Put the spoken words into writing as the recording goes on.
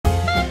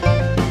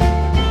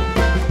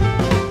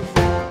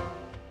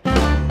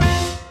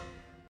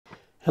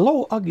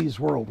Hello, Uggies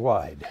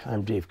Worldwide.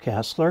 I'm Dave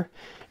Casler,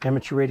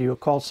 amateur radio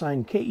call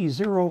sign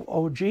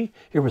KE0OG,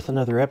 here with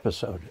another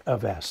episode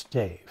of Ask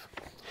Dave.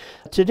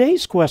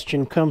 Today's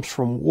question comes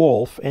from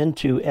Wolf,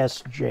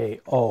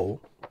 N2SJO.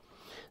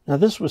 Now,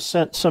 this was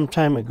sent some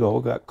time ago,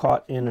 got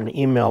caught in an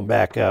email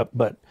backup,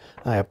 but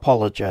I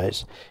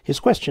apologize. His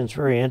question is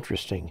very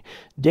interesting.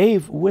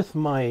 Dave, with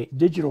my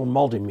digital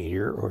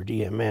multimeter, or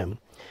DMM,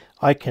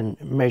 I can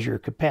measure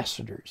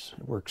capacitors.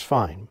 It works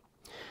fine.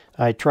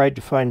 I tried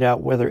to find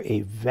out whether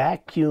a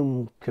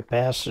vacuum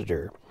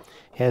capacitor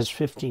has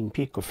 15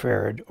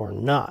 picofarad or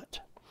not.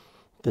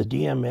 The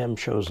DMM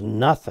shows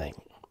nothing.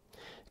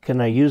 Can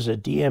I use a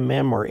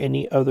DMM or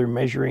any other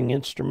measuring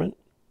instrument?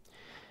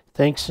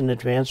 Thanks in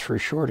advance for a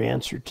short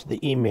answer to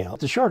the email.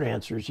 The short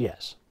answer is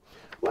yes.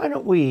 Why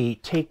don't we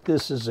take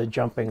this as a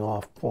jumping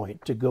off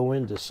point to go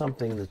into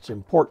something that's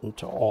important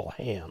to all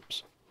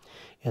hams,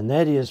 and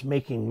that is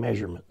making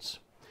measurements.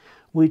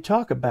 We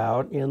talk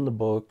about in the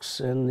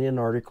books and in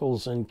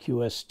articles in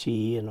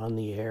QST and on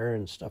the air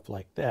and stuff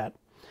like that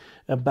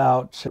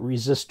about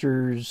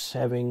resistors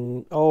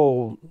having,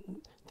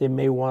 they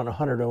may want a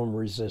 100 ohm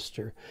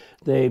resistor.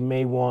 They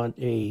may want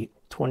a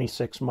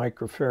 26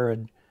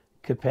 microfarad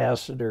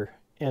capacitor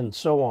and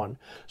so on.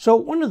 So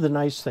one of the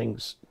nice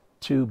things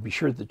to be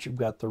sure that you've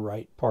got the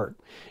right part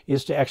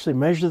is to actually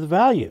measure the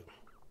value.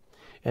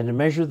 And to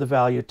measure the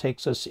value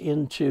takes us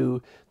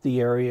into the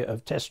area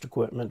of test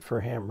equipment for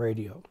ham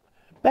radio.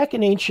 Back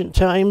in ancient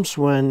times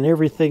when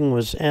everything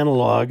was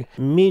analog,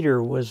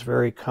 meter was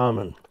very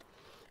common.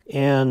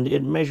 And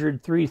it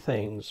measured three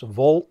things: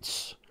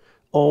 volts,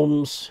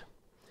 ohms,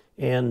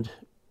 and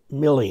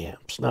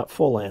milliamps. Not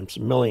full amps,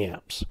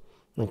 milliamps.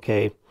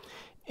 Okay?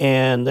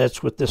 And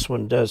that's what this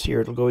one does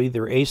here. It'll go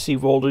either AC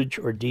voltage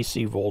or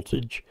DC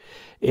voltage.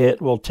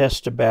 It will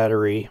test a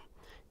battery,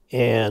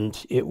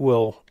 and it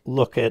will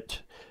look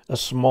at a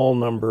small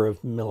number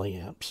of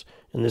milliamps.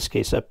 In this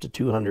case, up to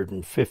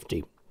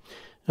 250.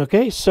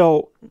 Okay,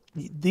 so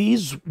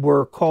these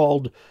were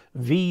called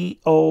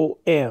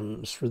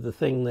VOMs for the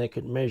thing they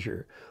could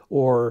measure,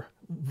 or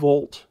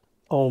volt,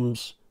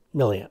 ohms,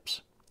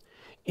 milliamps.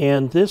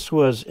 And this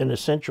was an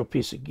essential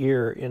piece of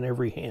gear in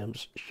every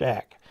ham's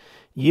shack.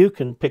 You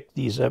can pick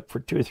these up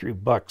for $2 or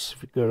 $3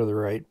 if you go to the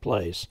right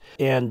place,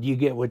 and you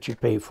get what you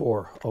pay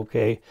for,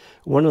 okay?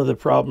 One of the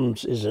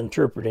problems is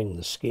interpreting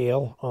the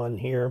scale on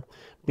here,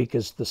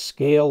 because the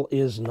scale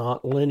is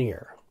not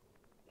linear,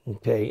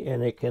 okay?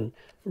 And it can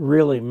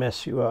really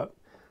mess you up.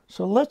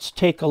 So let's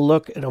take a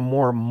look at a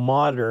more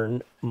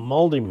modern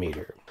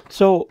multimeter.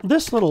 So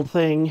this little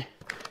thing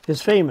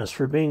is famous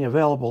for being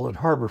available at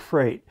Harbor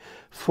Freight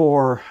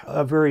for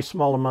a very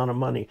small amount of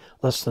money,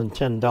 less than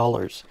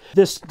 $10.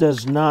 This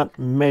does not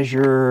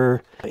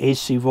measure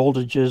AC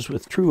voltages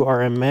with true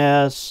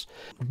RMS,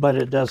 but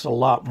it does a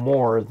lot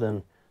more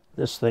than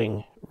this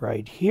thing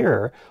right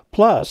here.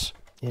 Plus,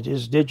 it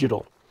is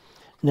digital.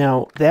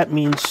 Now, that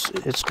means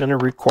it's going to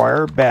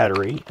require a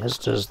battery, as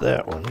does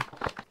that one.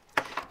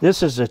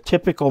 This is a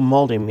typical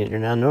multimeter.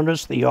 Now,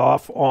 notice the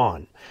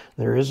off-on.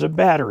 There is a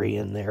battery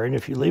in there, and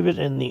if you leave it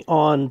in the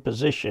on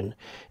position,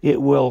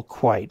 it will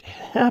quite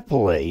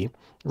happily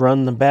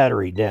run the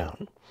battery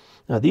down.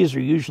 Now, these are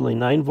usually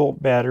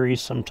 9-volt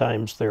batteries.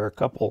 Sometimes there are a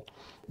couple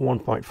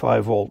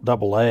 1.5-volt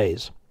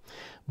AA's.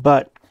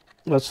 But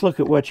let's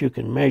look at what you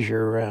can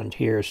measure around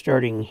here.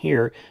 Starting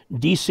here,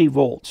 DC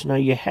volts. Now,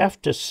 you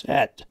have to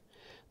set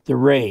the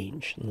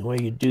range. And the way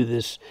you do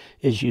this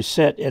is you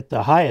set at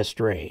the highest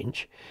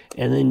range,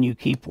 and then you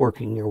keep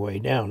working your way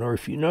down. Or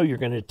if you know you're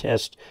going to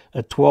test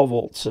a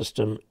 12-volt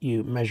system,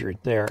 you measure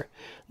it there.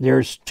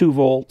 There's 2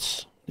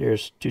 volts.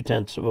 There's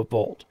 0.2 of a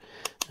volt.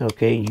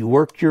 Okay, you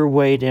work your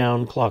way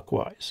down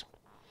clockwise.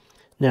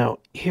 Now,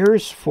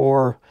 here's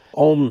for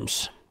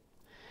ohms.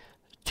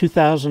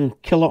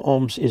 2,000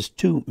 kiloohms is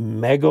 2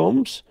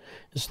 megohms.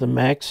 Is the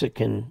max it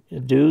can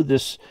do.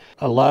 This,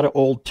 a lot of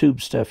old tube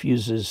stuff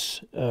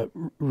uses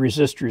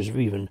resistors of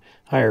even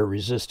higher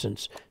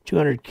resistance.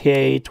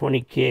 200K,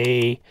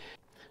 20K,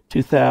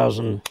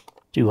 2,000,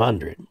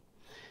 200.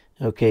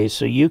 Okay,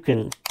 so you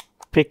can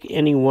pick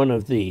any one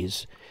of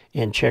these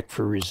and check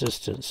for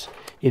resistance.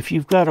 If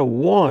you've got a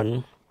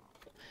 1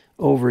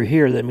 over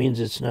here, that means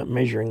it's not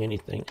measuring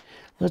anything.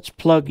 Let's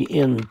plug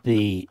in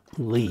the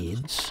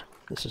leads.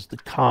 This is the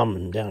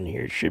common down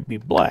here. It should be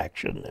black,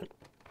 shouldn't it?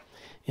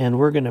 And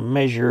we're going to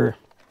measure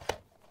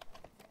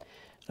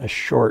a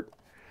short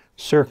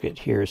circuit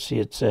here. See,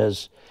 it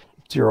says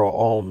 0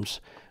 ohms.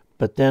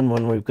 But then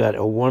when we've got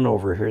a 1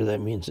 over here, that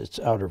means it's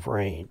out of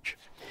range.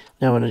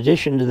 Now, in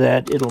addition to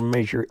that, it'll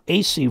measure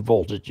AC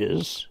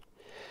voltages.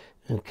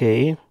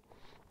 Okay.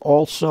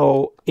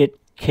 Also, it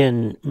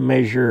can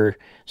measure,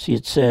 see,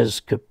 it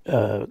says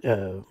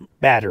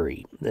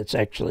battery. That's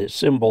actually a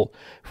symbol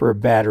for a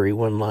battery.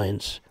 One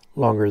line's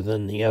longer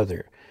than the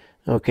other.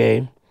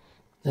 Okay.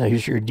 Now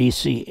here's your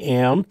DC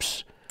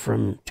amps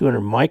from 200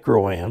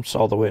 microamps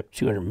all the way up to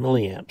 200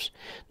 milliamps.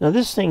 Now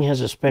this thing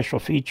has a special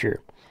feature.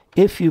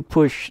 If you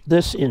push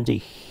this into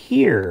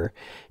here,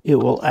 it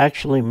will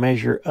actually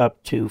measure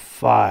up to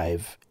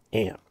 5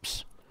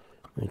 amps.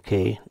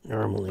 Okay,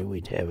 normally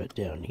we'd have it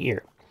down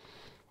here.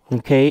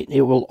 Okay,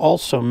 it will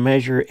also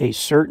measure a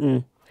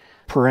certain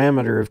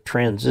parameter of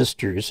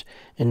transistors,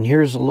 and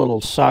here's a little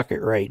socket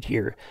right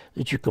here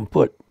that you can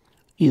put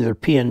either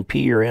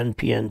PNP or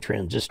NPN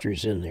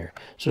transistors in there.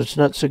 So it's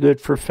not so good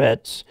for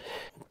FETs,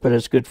 but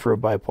it's good for a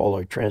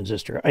bipolar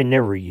transistor. I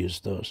never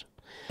use those.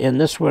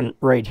 And this one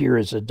right here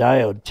is a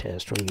diode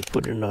test. When you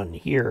put it on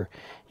here,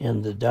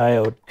 and the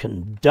diode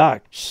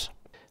conducts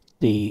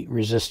the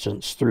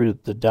resistance through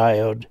the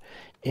diode,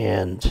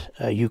 and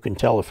you can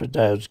tell if a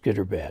diode's good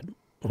or bad.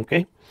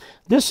 Okay,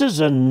 this is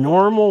a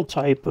normal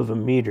type of a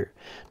meter.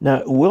 Now,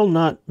 it will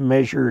not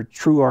measure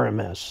true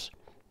RMS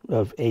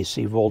of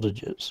AC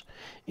voltages,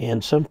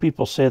 and some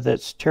people say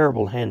that's a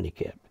terrible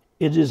handicap.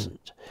 It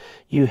isn't.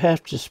 You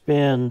have to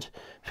spend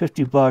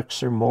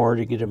 $50 or more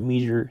to get a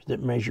meter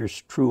that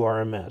measures true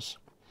RMS.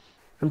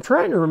 I'm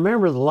trying to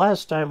remember the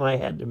last time I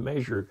had to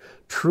measure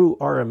true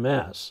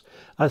RMS.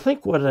 I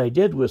think what I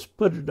did was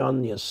put it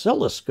on the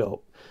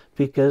oscilloscope,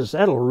 because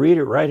that'll read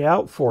it right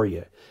out for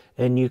you,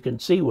 and you can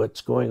see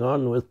what's going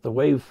on with the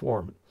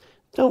waveform.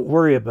 Don't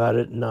worry about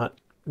it not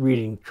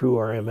reading true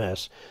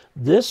RMS.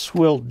 This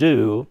will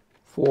do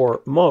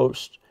for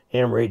most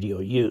ham radio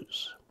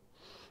use.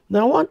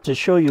 Now I want to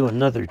show you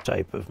another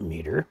type of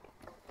meter.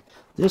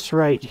 This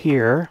right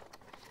here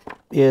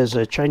is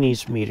a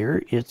Chinese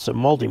meter. It's a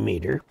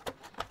multimeter.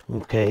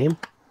 Okay,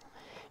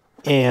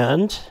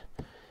 and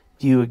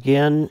you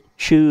again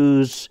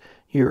choose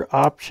your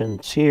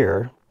options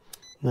here.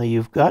 Now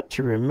you've got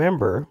to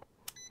remember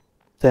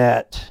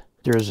that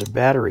there's a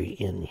battery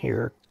in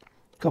here,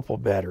 a couple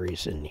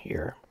batteries in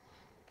here,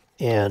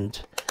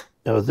 and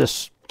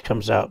this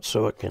comes out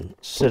so it can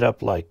sit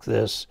up like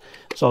this.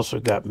 It's also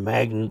got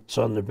magnets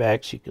on the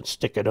back so you can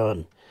stick it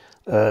on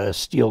a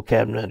steel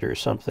cabinet or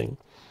something.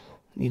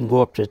 You can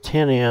go up to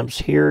 10 amps.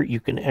 Here you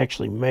can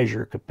actually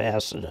measure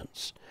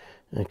capacitance.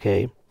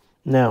 Okay,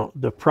 now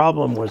the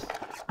problem with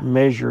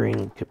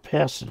measuring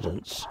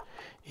capacitance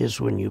is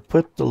when you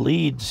put the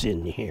leads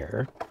in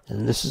here,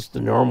 and this is the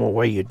normal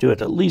way you do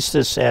it, at least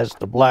this has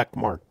the black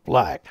mark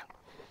black,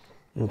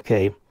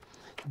 okay,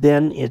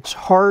 then it's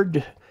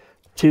hard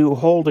to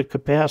hold a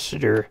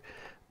capacitor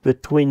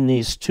between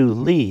these two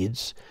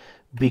leads,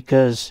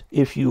 because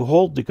if you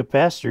hold the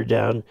capacitor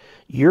down,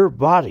 your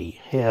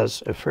body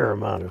has a fair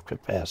amount of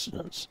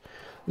capacitance.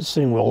 This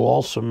thing will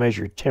also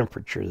measure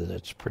temperature.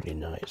 That's pretty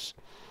nice.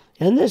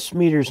 And this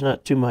meter's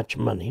not too much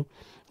money.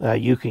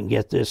 You can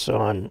get this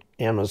on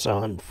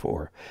Amazon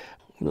for,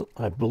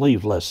 I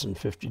believe, less than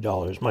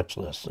 $50, much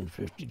less than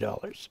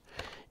 $50.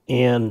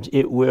 And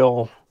it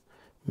will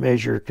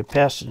measure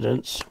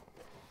capacitance.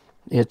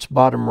 Its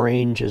bottom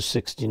range is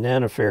 60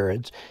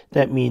 nanofarads.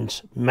 That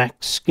means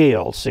max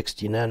scale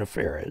 60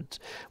 nanofarads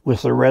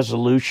with a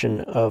resolution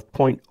of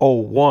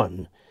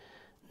 0.01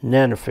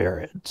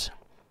 nanofarads.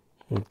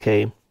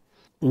 Okay,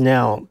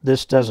 now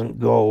this doesn't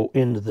go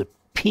into the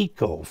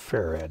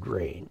picofarad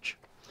range.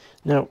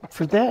 Now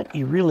for that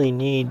you really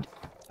need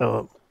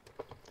a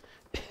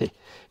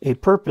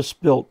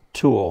purpose-built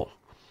tool.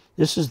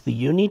 This is the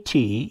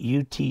Uni-T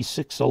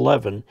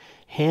UT611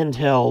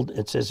 handheld.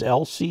 It says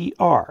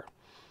LCR.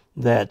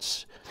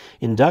 That's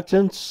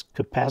inductance,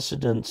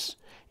 capacitance,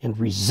 and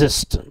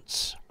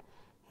resistance.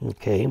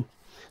 Okay,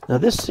 now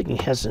this thing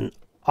has an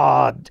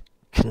odd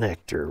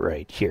connector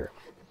right here.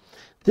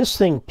 This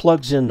thing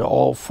plugs into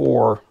all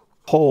four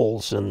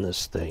holes in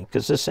this thing,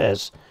 because this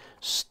has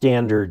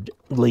standard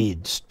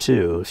leads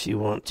too if you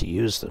want to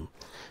use them.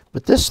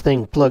 But this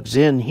thing plugs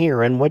in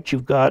here, and what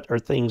you've got are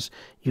things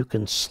you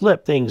can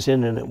slip things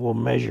in and it will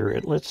measure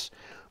it. Let's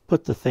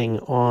put the thing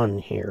on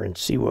here and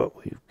see what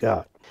we've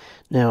got.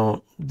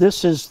 Now,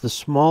 this is the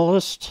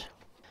smallest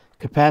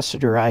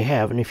capacitor I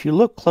have, and if you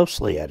look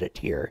closely at it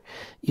here,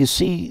 you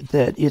see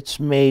that it's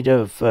made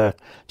of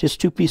just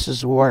two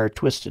pieces of wire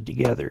twisted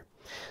together.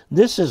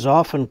 This is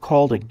often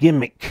called a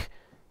gimmick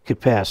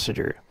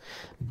capacitor,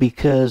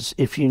 because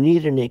if you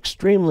need an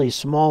extremely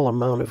small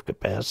amount of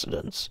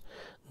capacitance,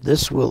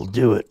 this will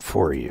do it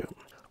for you.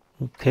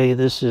 Okay,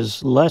 this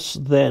is less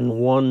than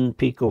 1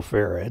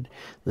 picofarad.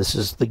 This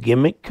is the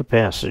gimmick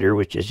capacitor,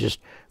 which is just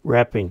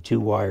wrapping two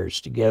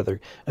wires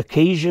together.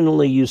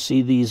 Occasionally you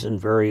see these in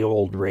very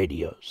old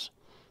radios.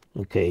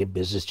 Okay,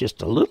 because it's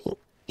just a little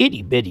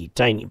itty-bitty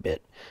tiny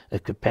bit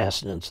of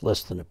capacitance,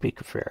 less than a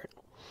picofarad.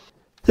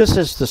 This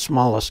is the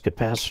smallest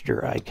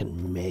capacitor I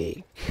can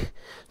make.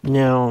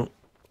 Now,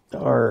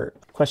 our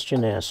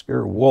question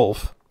asker,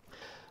 Wolf,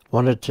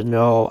 wanted to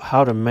know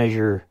how to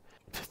measure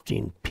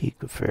 15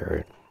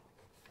 picofarad.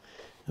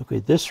 Okay,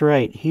 this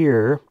right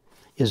here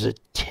is a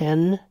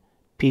 10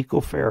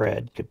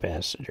 picofarad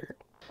capacitor.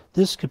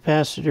 This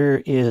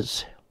capacitor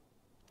is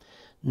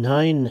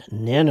 9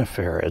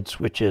 nanofarads,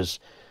 which is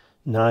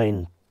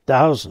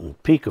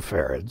 9,000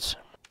 picofarads.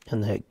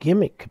 And that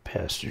gimmick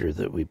capacitor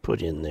that we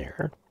put in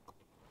there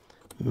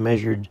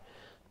measured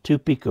 2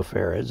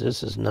 picofarads.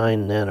 This is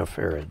 9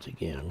 nanofarads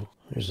again.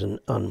 There's an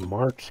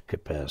unmarked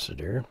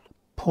capacitor,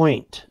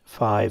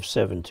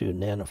 0.572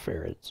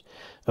 nanofarads.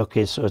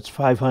 Okay, so it's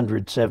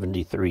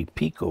 573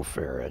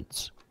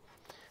 picofarads.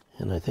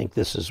 And I think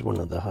this is one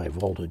of the high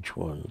voltage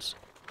ones.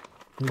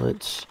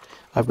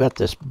 I've got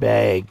this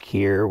bag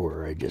here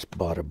where I just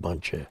bought a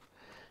bunch of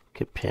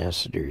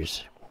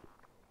capacitors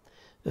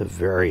of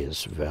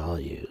various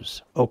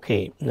values.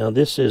 Okay, now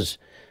this is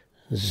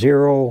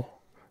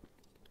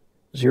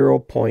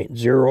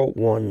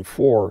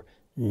 0.014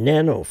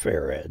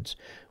 nanofarads,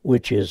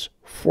 which is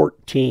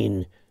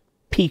 14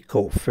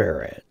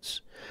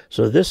 picofarads.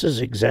 So this is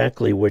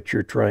exactly what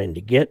you're trying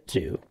to get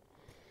to.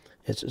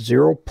 It's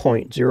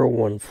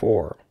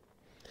 0.014.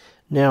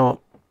 Now,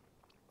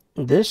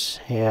 this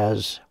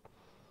has,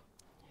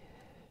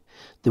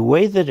 the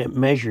way that it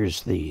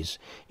measures these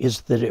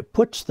is that it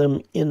puts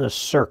them in a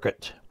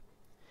circuit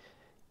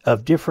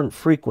of different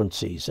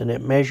frequencies, and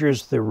it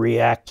measures the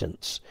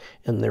reactance.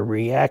 And the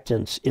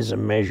reactance is a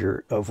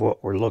measure of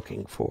what we're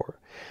looking for.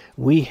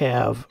 We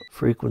have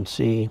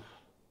frequency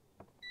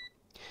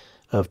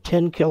of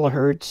 10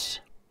 kilohertz,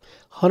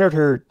 100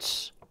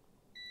 hertz,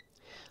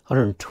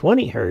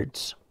 120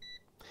 hertz,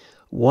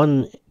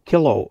 1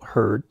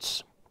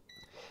 kilohertz,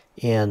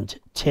 and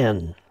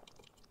 10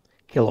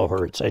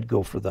 kilohertz. I'd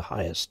go for the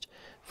highest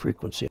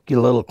frequency. Get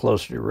a little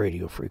closer to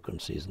radio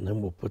frequencies, and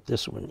then we'll put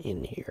this one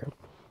in here.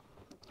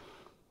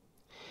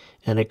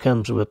 And it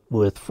comes with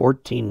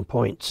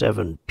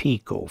 14.7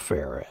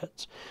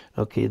 picofarads.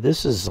 Okay,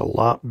 this is a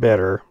lot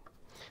better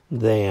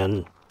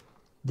than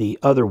the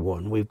other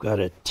one. We've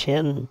got a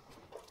 10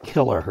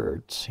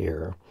 kilohertz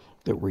here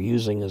that we're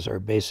using as our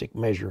basic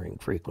measuring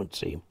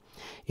frequency.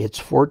 It's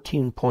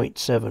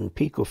 14.7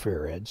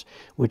 picofarads,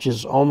 which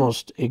is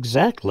almost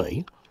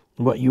exactly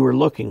what you were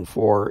looking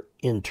for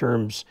in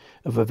terms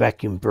of a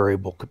vacuum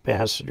variable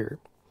capacitor.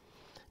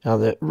 Now,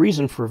 the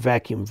reason for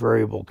vacuum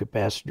variable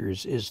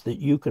capacitors is that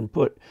you can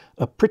put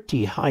a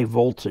pretty high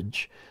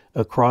voltage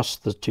across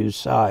the two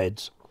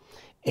sides,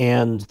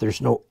 and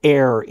there's no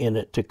air in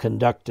it to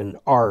conduct an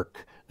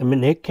arc. I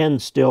mean, it can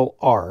still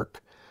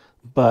arc,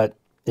 but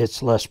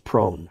it's less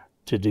prone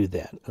to do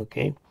that,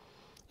 okay?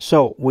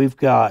 So we've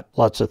got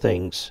lots of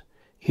things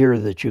here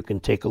that you can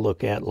take a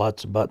look at,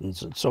 lots of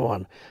buttons and so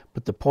on.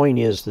 But the point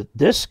is that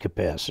this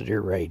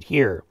capacitor right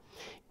here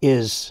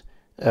is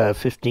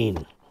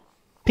 15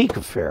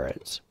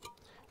 picofarads.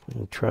 Let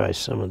me try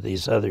some of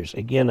these others.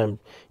 Again, I'm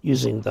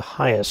using the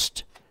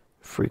highest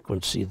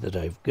frequency that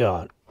I've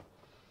got.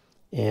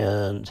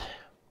 And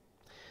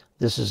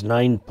this is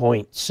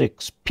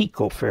 9.6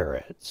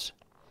 picofarads.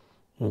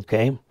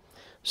 Okay?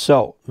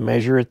 So,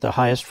 measure at the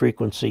highest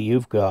frequency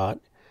you've got.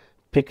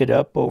 Pick it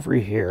up over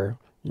here,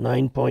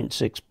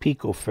 9.6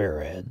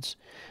 picofarads.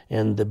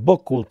 And the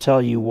book will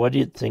tell you what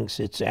it thinks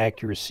its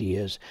accuracy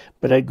is,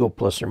 but I'd go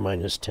plus or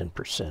minus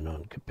 10%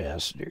 on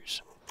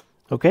capacitors.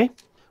 Okay?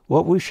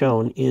 What we've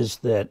shown is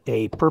that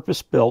a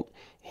purpose-built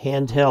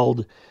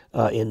handheld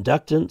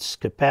inductance,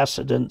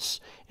 capacitance,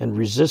 and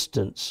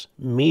resistance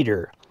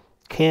meter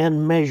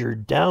can measure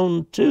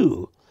down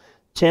to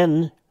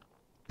 10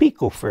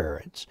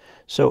 picofarads.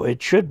 So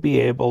it should be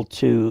able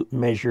to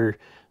measure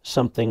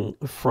something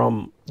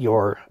from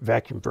your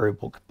vacuum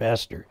variable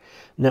capacitor.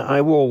 Now,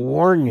 I will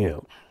warn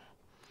you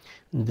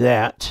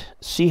that,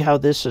 see how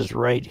this is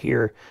right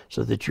here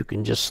so that you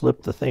can just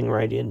slip the thing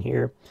right in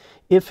here?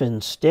 If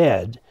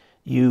instead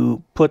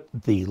you put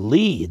the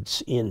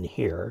leads in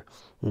here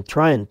and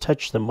try and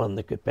touch them on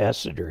the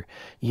capacitor,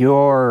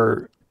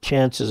 your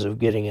chances of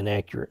getting an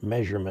accurate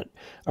measurement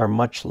are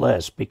much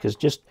less, because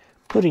just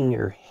putting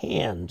your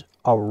hand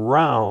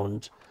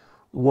around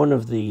one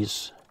of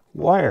these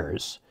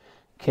wires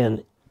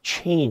can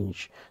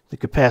change the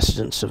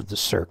capacitance of the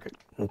circuit,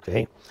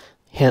 okay?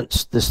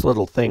 Hence this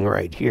little thing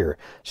right here,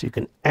 so you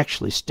can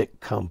actually stick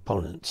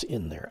components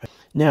in there.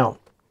 Now,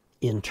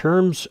 in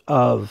terms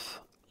of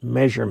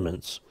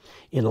measurements,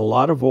 in a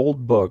lot of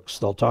old books,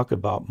 they'll talk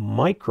about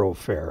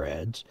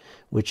microfarads,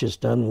 which is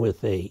done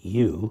with a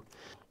U,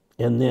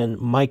 and then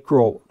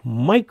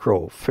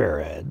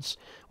microfarads,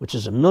 which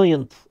is a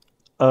millionth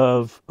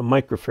of a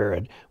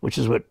microfarad, which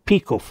is what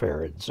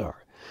picofarads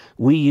are.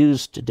 We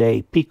use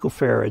today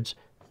picofarads,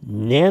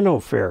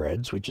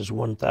 nanofarads, which is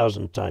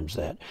 1,000 times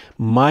that,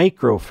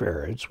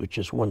 microfarads, which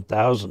is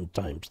 1,000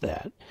 times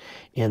that,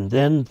 and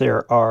then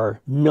there are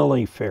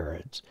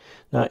millifarads.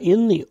 Now,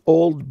 in the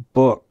old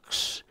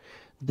books,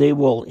 they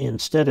will,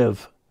 instead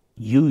of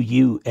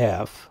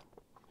UUF,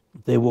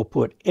 they will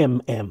put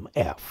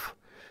MMF,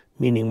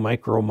 meaning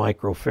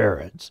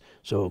microfarads.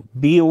 So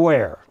be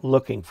aware,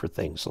 looking for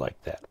things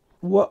like that.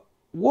 What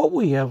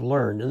we have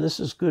learned, and this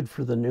is good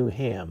for the new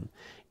ham,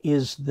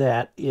 is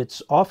that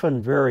it's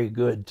often very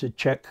good to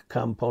check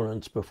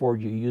components before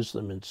you use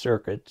them in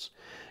circuits.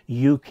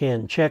 You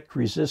can check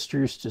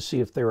resistors to see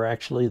if they're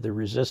actually the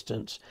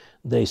resistance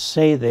they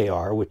say they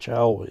are, which I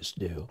always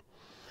do.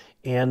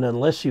 And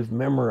unless you've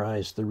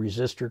memorized the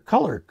resistor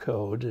color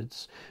code,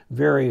 it's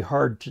very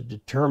hard to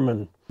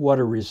determine what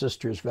a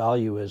resistor's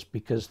value is,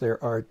 because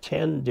there are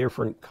 10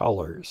 different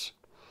colors.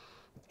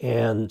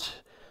 And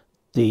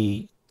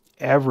the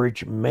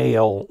average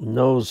male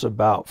knows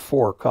about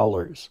 4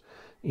 colors.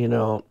 You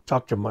know,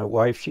 talk to my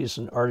wife, she's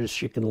an artist,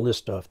 she can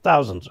list off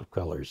thousands of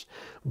colors.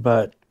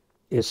 But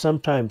it's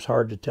sometimes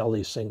hard to tell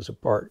these things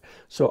apart.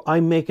 So I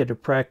make it a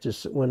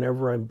practice that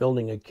whenever I'm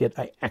building a kit,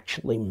 I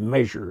actually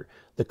measure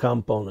the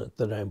component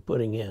that I'm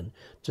putting in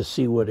to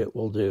see what it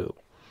will do.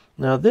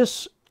 Now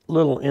this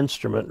little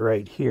instrument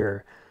right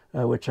here,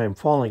 which I'm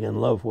falling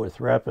in love with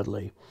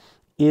rapidly,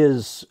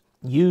 is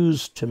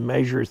used to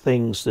measure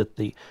things that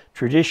the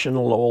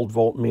traditional old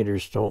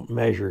voltmeters don't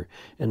measure,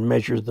 and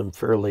measure them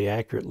fairly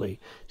accurately.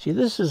 See,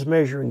 this is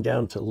measuring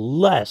down to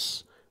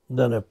less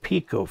than a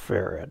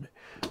picofarad,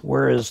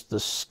 whereas the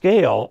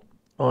scale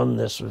on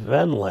this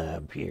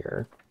VenLab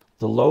here,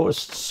 the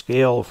lowest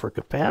scale for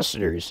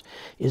capacitors,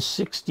 is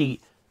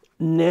 60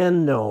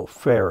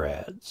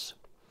 nanofarads.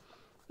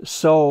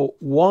 So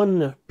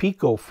 1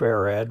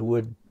 picofarad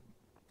would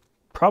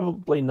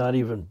probably not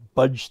even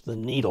budge the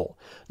needle,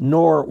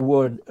 nor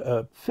would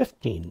a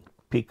 15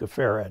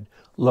 picofarad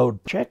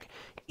load. Check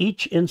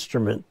each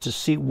instrument to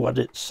see what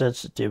its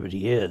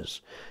sensitivity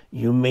is.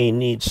 You may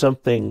need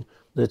something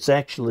that's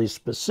actually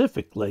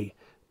specifically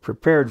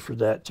prepared for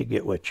that to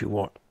get what you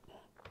want.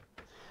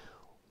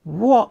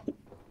 What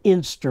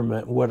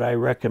instrument would I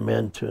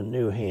recommend to a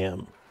new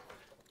ham?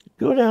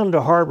 Go down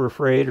to Harbor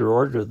Freight or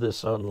order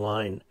this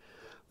online.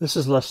 This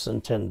is less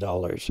than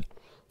 $10.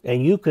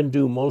 And you can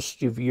do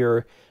most of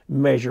your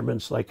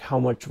measurements, like how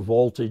much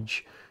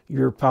voltage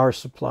your power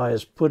supply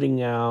is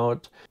putting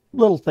out,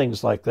 little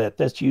things like that.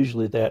 That's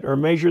usually that. Or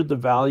measure the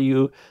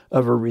value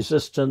of a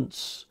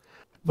resistance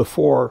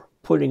before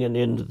putting it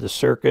into the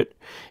circuit.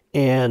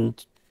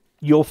 And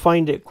you'll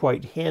find it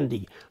quite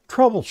handy.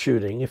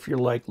 Troubleshooting, if you're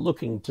like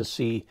looking to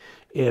see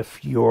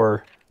if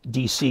your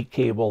DC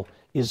cable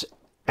is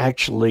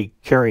actually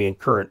carrying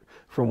current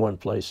from one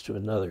place to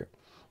another.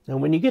 Now,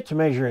 when you get to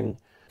measuring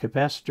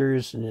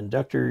capacitors and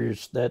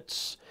inductors,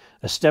 that's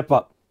a step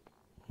up,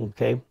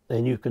 okay?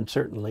 And you can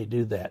certainly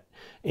do that.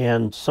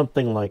 And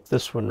something like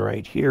this one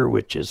right here,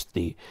 which is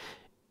the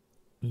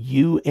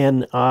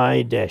UNI-T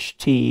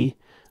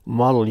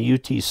model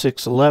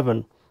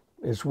UT611,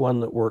 is one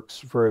that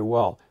works very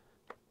well.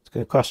 It's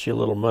going to cost you a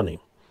little money.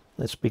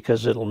 That's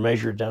because it'll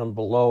measure down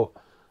below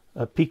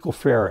a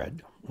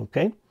picofarad,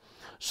 okay?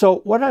 So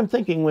what I'm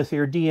thinking with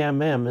your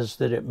DMM is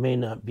that it may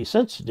not be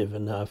sensitive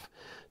enough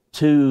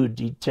to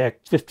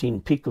detect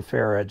 15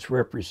 picofarads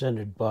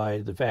represented by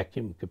the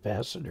vacuum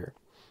capacitor.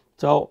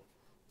 So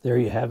there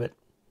you have it.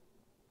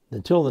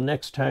 Until the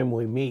next time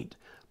we meet,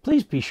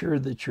 please be sure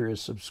that you're a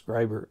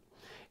subscriber.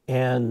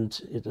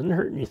 And it doesn't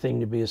hurt anything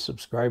to be a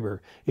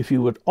subscriber. If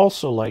you would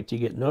also like to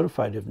get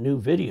notified of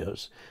new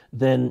videos,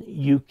 then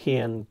you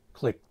can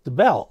click the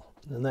bell,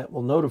 and that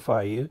will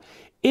notify you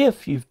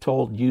if you've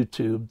told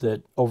YouTube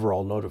that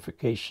overall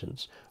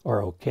notifications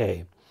are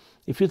okay.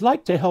 If you'd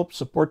like to help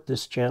support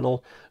this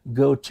channel,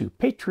 go to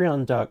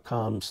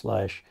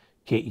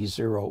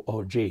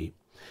patreon.com/KE0OG.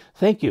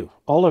 Thank you,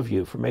 all of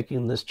you, for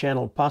making this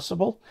channel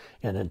possible,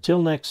 and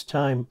until next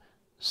time,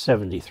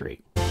 73.